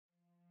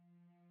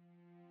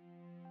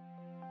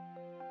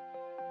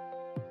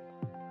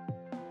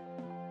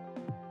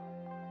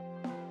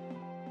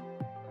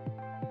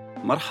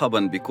مرحبا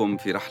بكم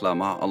في رحلة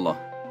مع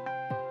الله.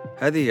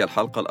 هذه هي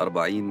الحلقة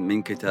 40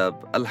 من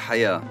كتاب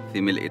الحياة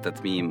في ملء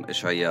تتميم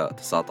إشعياء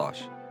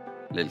 19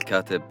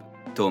 للكاتب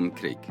توم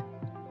كريك.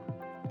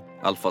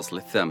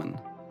 الفصل 8: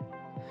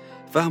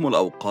 فهم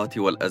الأوقات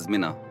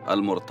والأزمنة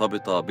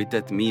المرتبطة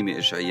بتتميم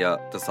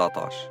إشعياء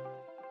 19.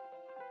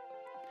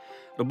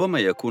 ربما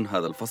يكون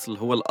هذا الفصل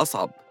هو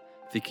الأصعب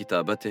في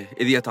كتابته،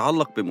 إذ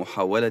يتعلق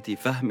بمحاولة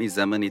فهم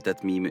زمن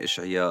تتميم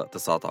إشعياء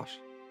 19،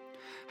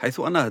 حيث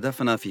أن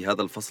هدفنا في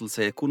هذا الفصل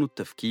سيكون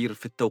التفكير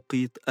في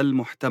التوقيت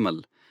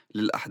المحتمل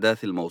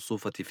للأحداث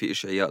الموصوفة في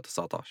إشعياء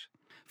 19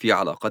 في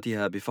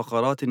علاقتها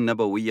بفقرات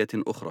نبوية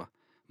أخرى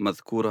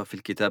مذكورة في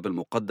الكتاب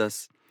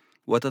المقدس،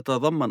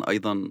 وتتضمن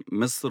أيضا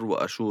مصر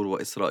وأشور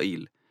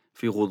وإسرائيل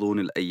في غضون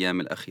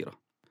الأيام الأخيرة.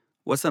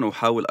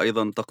 وسنحاول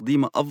أيضا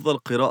تقديم أفضل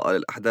قراءة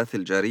للأحداث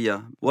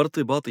الجارية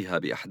وارتباطها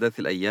بأحداث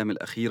الأيام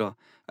الأخيرة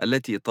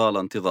التي طال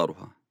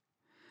انتظارها.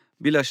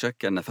 بلا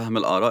شك أن فهم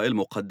الآراء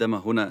المقدمة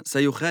هنا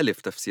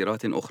سيخالف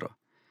تفسيرات أخرى،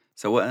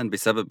 سواء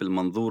بسبب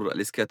المنظور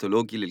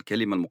الإسكاتولوجي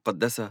للكلمة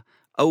المقدسة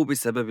أو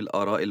بسبب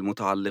الآراء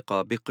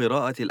المتعلقة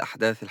بقراءة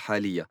الأحداث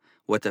الحالية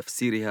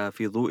وتفسيرها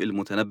في ضوء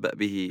المتنبأ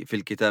به في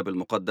الكتاب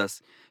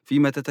المقدس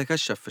فيما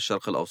تتكشف في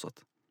الشرق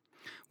الأوسط.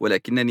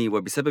 ولكنني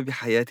وبسبب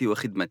حياتي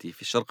وخدمتي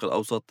في الشرق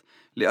الأوسط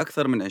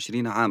لأكثر من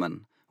 20 عاماً،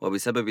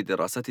 وبسبب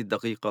دراستي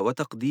الدقيقة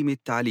وتقديم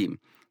التعليم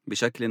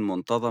بشكل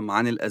منتظم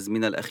عن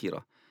الأزمنة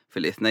الأخيرة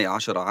في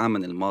 12 عاماً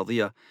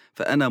الماضية،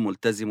 فأنا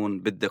ملتزم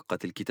بالدقة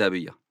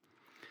الكتابية.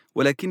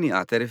 ولكني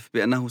أعترف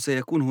بأنه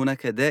سيكون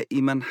هناك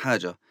دائماً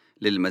حاجة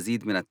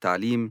للمزيد من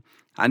التعليم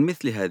عن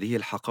مثل هذه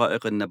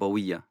الحقائق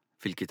النبوية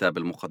في الكتاب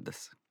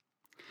المقدس.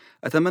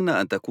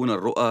 أتمنى أن تكون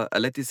الرؤى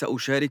التي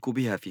سأشارك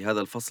بها في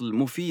هذا الفصل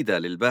مفيدة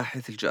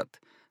للباحث الجاد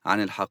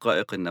عن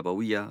الحقائق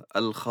النبوية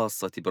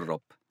الخاصة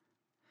بالرب.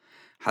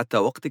 حتى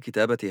وقت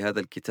كتابة هذا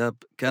الكتاب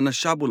كان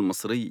الشعب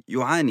المصري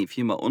يعاني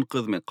فيما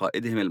أنقذ من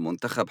قائدهم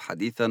المنتخب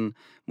حديثاً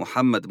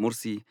محمد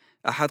مرسي،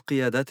 أحد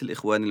قيادات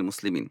الإخوان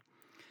المسلمين.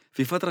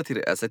 في فترة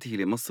رئاسته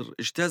لمصر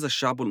اجتاز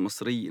الشعب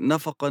المصري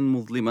نفقاً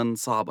مظلماً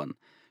صعباً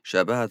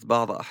شابهت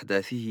بعض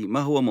أحداثه ما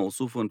هو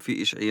موصوف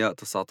في إشعياء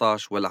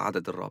 19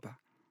 والعدد الرابع.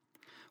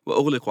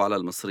 وأغلقوا على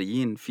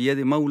المصريين في يد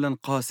مولى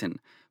قاس،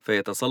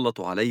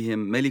 فيتسلط عليهم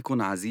ملك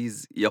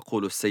عزيز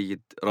يقول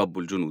السيد رب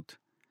الجنود.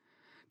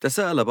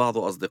 تساءل بعض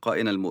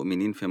أصدقائنا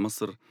المؤمنين في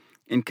مصر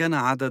إن كان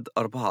عدد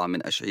 4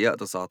 من إشعياء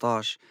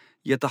 19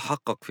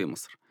 يتحقق في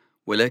مصر،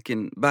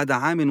 ولكن بعد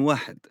عام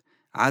واحد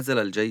عزل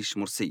الجيش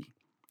مرسي.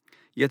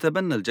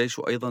 يتبنى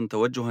الجيش أيضا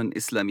توجها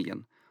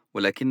إسلاميا،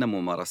 ولكن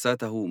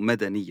ممارساته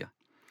مدنية.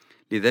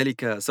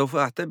 لذلك سوف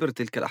أعتبر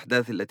تلك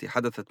الأحداث التي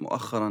حدثت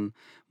مؤخرا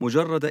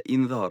مجرد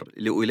إنذار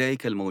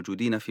لأولئك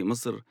الموجودين في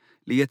مصر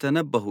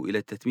ليتنبهوا إلى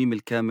التتميم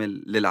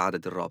الكامل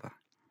للعدد الرابع،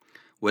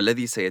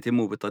 والذي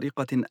سيتم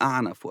بطريقة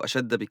أعنف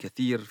وأشد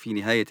بكثير في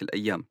نهاية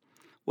الأيام،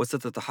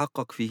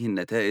 وستتحقق فيه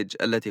النتائج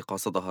التي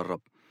قصدها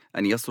الرب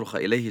أن يصرخ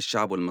إليه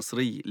الشعب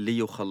المصري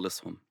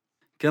ليخلصهم.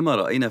 كما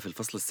رأينا في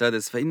الفصل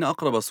السادس، فإن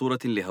أقرب صورة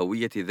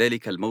لهوية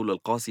ذلك المولى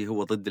القاسي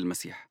هو ضد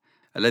المسيح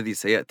الذي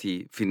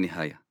سيأتي في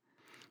النهاية.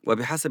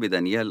 وبحسب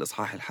دانيال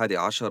الإصحاح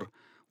 11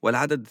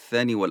 والعدد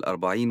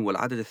 42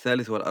 والعدد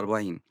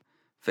 43،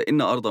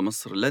 فإن أرض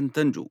مصر لن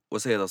تنجو،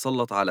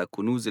 وسيتسلط على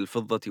كنوز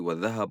الفضة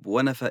والذهب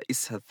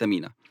ونفائسها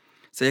الثمينة.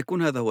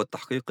 سيكون هذا هو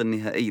التحقيق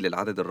النهائي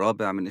للعدد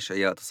الرابع من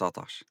إشعياء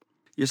 19.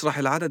 يشرح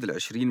العدد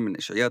 20 من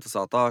إشعياء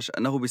 19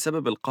 أنه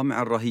بسبب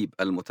القمع الرهيب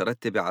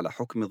المترتب على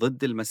حكم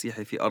ضد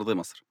المسيح في أرض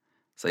مصر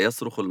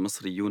سيصرخ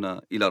المصريون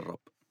إلى الرب،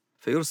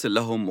 فيرسل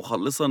لهم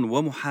مخلصا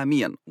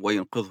ومحاميا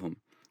وينقذهم.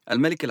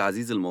 الملك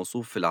العزيز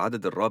الموصوف في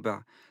العدد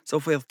الرابع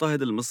سوف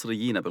يضطهد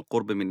المصريين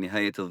بالقرب من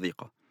نهاية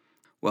الضيقة،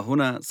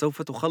 وهنا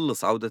سوف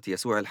تخلص عودة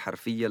يسوع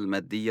الحرفية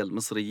المادية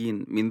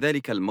المصريين من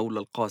ذلك المولى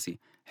القاسي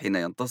حين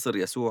ينتصر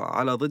يسوع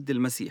على ضد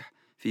المسيح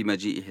في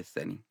مجيئه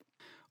الثاني.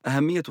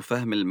 أهمية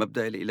فهم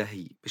المبدأ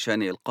الإلهي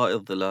بشأن إلقاء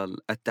الظلال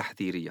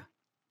التحذيرية.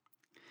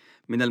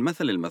 من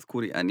المثل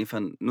المذكور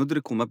آنفا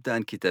ندرك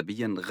مبدأ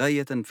كتابيا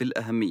غاية في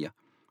الأهمية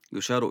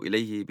يشار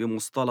إليه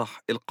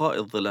بمصطلح إلقاء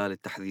الظلال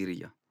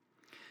التحذيرية.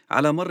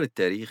 على مر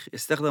التاريخ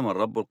استخدم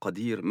الرب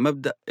القدير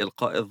مبدأ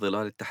إلقاء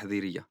الظلال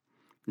التحذيرية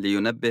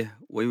لينبه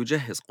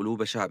ويجهز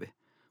قلوب شعبه،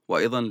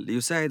 وأيضا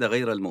ليساعد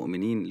غير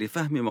المؤمنين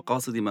لفهم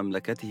مقاصد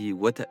مملكته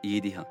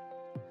وتأييدها.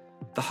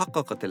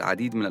 تحققت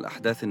العديد من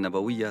الأحداث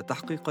النبوية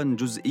تحقيقا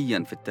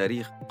جزئيا في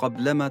التاريخ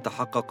قبلما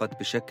تحققت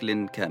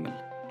بشكل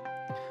كامل.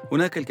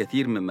 هناك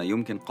الكثير مما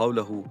يمكن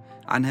قوله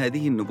عن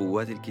هذه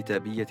النبوات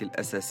الكتابية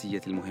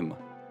الأساسية المهمة.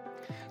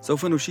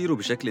 سوف نشير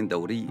بشكل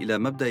دوري إلى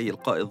مبدأ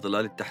إلقاء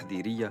الظلال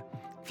التحذيرية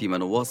فيما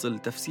نواصل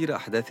تفسير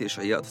أحداث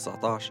إشعياء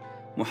 19،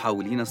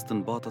 محاولين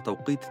استنباط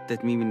توقيت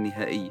التتميم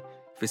النهائي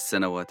في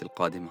السنوات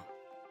القادمة.